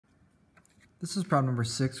This is problem number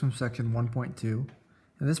 6 from section 1.2. In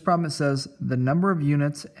this problem it says the number of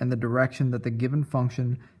units and the direction that the given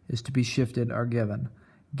function is to be shifted are given.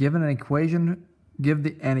 Give an equation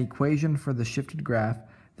for the shifted graph,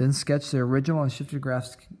 then sketch the original and shifted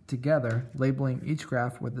graphs together, labeling each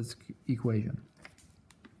graph with its equation.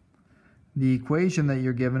 The equation that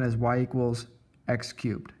you're given is y equals x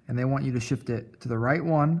cubed, and they want you to shift it to the right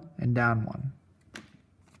one and down one.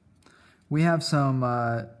 We have some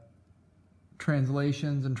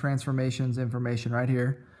translations and transformations information right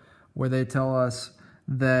here where they tell us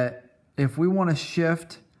that if we want to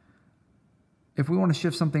shift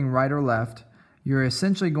something right or left, you're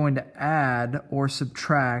essentially going to add or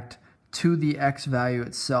subtract to the x value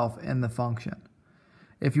itself in the function.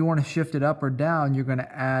 If you want to shift it up or down, you're going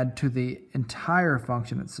to add to the entire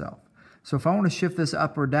function itself. So if I want to shift this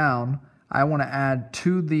up or down, I want to add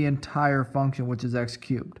to the entire function, which is x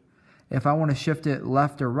cubed. If I want to shift it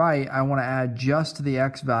left or right, I want to add just to the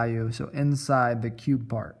x value, so inside the cube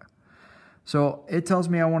part. So it tells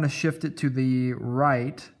me I want to shift it to the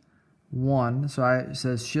right 1, so it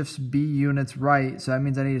says shifts b units right, so that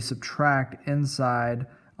means I need to subtract inside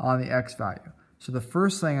on the x value. So the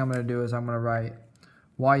first thing I'm going to do is I'm going to write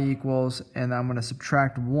y equals, and I'm going to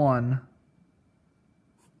subtract 1,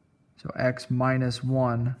 so x minus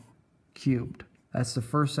 1 cubed. That's the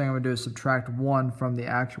first thing I'm going to do, is subtract 1 from the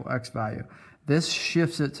actual x value. This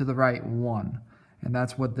shifts it to the right 1, and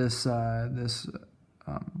that's what this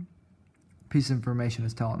piece of information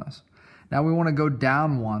is telling us. Now we want to go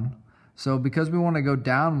down 1. So because we want to go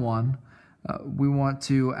down 1, we want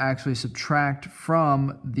to actually subtract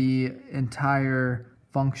from the entire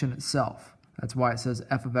function itself. That's why it says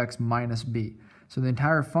f of x minus b. So the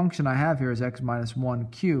entire function I have here is x minus 1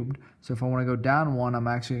 cubed. So if I want to go down 1, I'm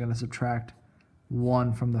actually going to subtract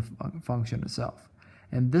 1 from the function itself.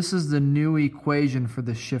 And this is the new equation for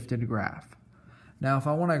the shifted graph. Now if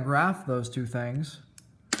I want to graph those two things,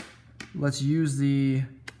 let's use the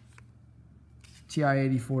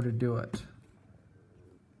TI-84 to do it.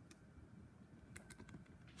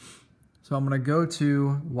 So I'm going to go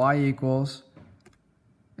to y equals,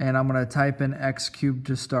 and I'm going to type in x cubed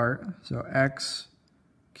to start. So x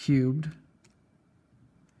cubed.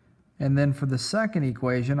 And then for the second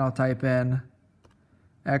equation, I'll type in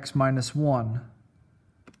x minus 1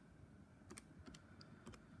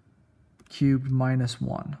 cubed minus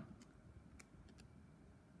 1.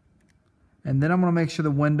 And then I'm going to make sure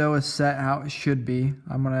the window is set how it should be.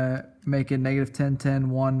 I'm going to make it negative 10,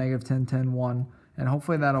 10, 1, negative 10, 10, 1, and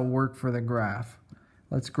hopefully that'll work for the graph.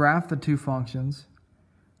 Let's graph the two functions.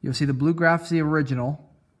 You'll see the blue graph is the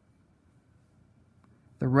original.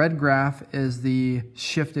 The red graph is the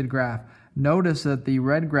shifted graph. Notice that the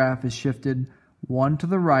red graph is shifted 1 to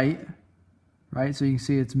the right, right? So you can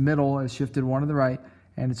see its middle is shifted 1 to the right,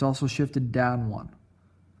 and it's also shifted down 1.